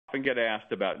often get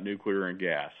asked about nuclear and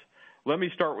gas. Let me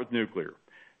start with nuclear.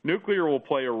 Nuclear will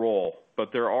play a role,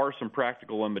 but there are some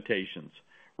practical limitations.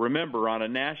 Remember, on a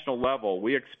national level,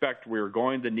 we expect we're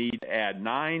going to need to add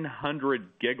 900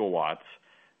 gigawatts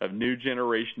of new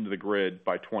generation to the grid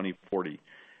by 2040.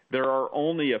 There are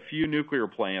only a few nuclear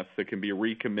plants that can be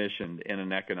recommissioned in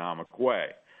an economic way.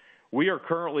 We are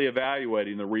currently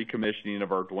evaluating the recommissioning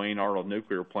of our Duane Arnold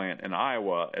nuclear plant in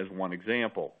Iowa as one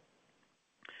example.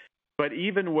 But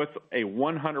even with a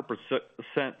 100%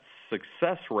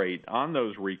 success rate on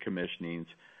those recommissionings,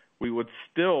 we would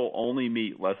still only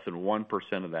meet less than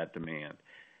 1% of that demand.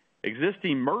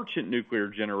 Existing merchant nuclear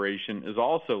generation is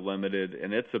also limited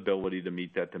in its ability to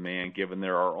meet that demand, given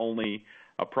there are only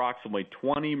approximately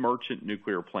 20 merchant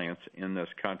nuclear plants in this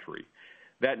country.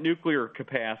 That nuclear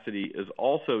capacity is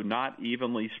also not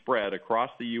evenly spread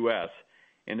across the U.S.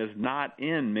 and is not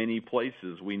in many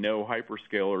places. We know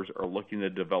hyperscalers are looking to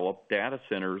develop data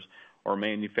centers, or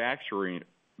manufacturers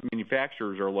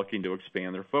are looking to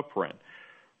expand their footprint.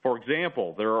 For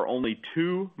example, there are only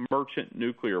 2 merchant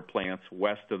nuclear plants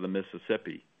west of the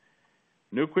Mississippi.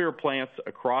 Nuclear plants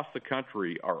across the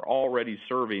country are already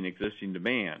serving existing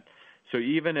demand. So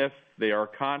even if they are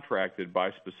contracted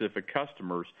by specific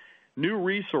customers, new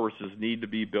resources need to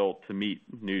be built to meet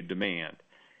new demand.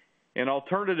 And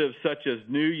alternatives such as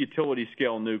new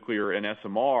utility-scale nuclear and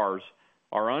SMRs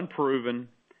are unproven,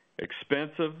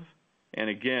 expensive, and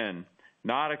again,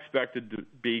 not expected to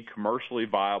be commercially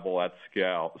viable at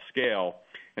scale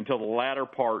until the latter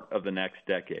part of the next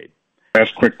decade.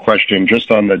 Last quick question,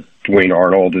 just on the Duane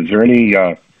Arnold, is there any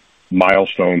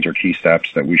milestones or key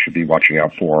steps that we should be watching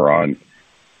out for on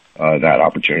that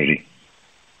opportunity?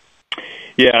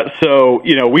 Yeah, so,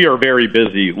 we are very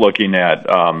busy looking at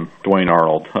Duane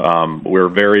Arnold. We're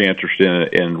very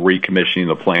interested in recommissioning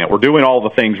the plant. We're doing all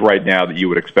the things right now that you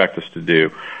would expect us to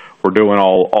do. We're doing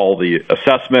all the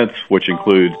assessments, which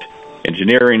includes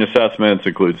engineering assessments,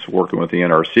 includes working with the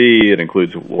NRC, it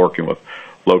includes working with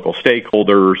local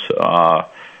stakeholders.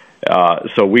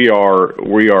 So we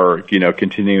are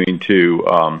continuing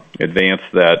to advance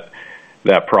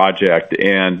that project,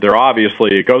 and there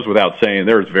obviously, it goes without saying,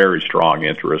 there's very strong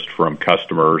interest from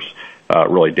customers,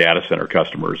 really data center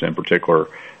customers in particular,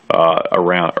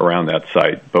 around that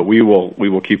site. But we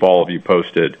will keep all of you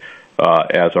posted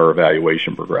as our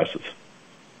evaluation progresses.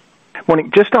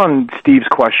 Morning. Just on Steve's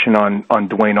question on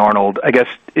Duane Arnold, I guess,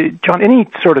 John, any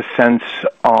sort of sense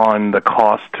on the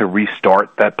cost to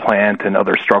restart that plant and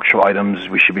other structural items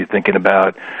we should be thinking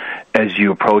about as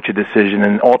you approach a decision?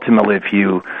 And ultimately, if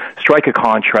you strike a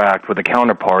contract with a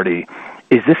counterparty,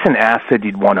 is this an asset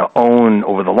you'd want to own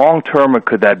over the long term, or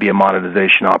could that be a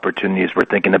monetization opportunity as we're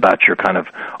thinking about your kind of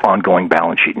ongoing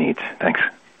balance sheet needs? Thanks.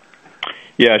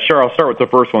 Yeah, sure. I'll start with the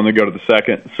first one, then go to the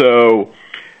second. So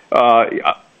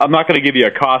I'm not going to give you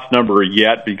a cost number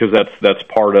yet because that's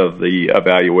part of the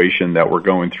evaluation that we're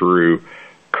going through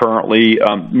currently.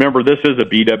 Remember, this is a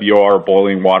BWR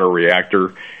boiling water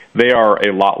reactor. They are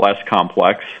a lot less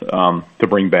complex to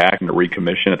bring back and to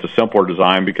recommission. It's a simpler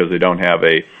design because they don't have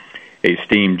a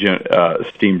steam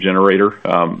generator,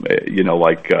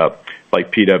 like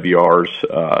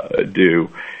PWRs do.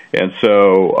 And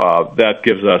so that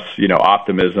gives us,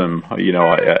 optimism,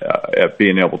 at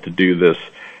being able to do this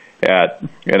at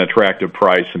an attractive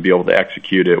price and be able to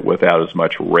execute it without as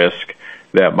much risk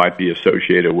that might be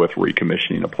associated with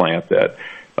recommissioning a plant that,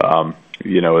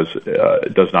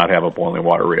 does not have a boiling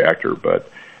water reactor,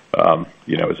 but,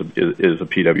 is a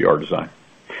PWR design.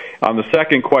 On the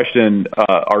second question,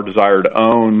 our desire to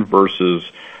own versus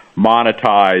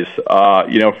monetize,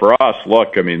 for us,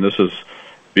 look, this is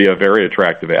be a very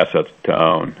attractive asset to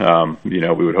own.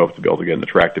 We would hope to be able to get an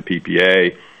attractive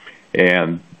PPA,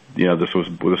 and this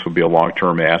would be a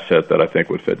long-term asset that I think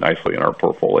would fit nicely in our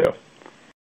portfolio.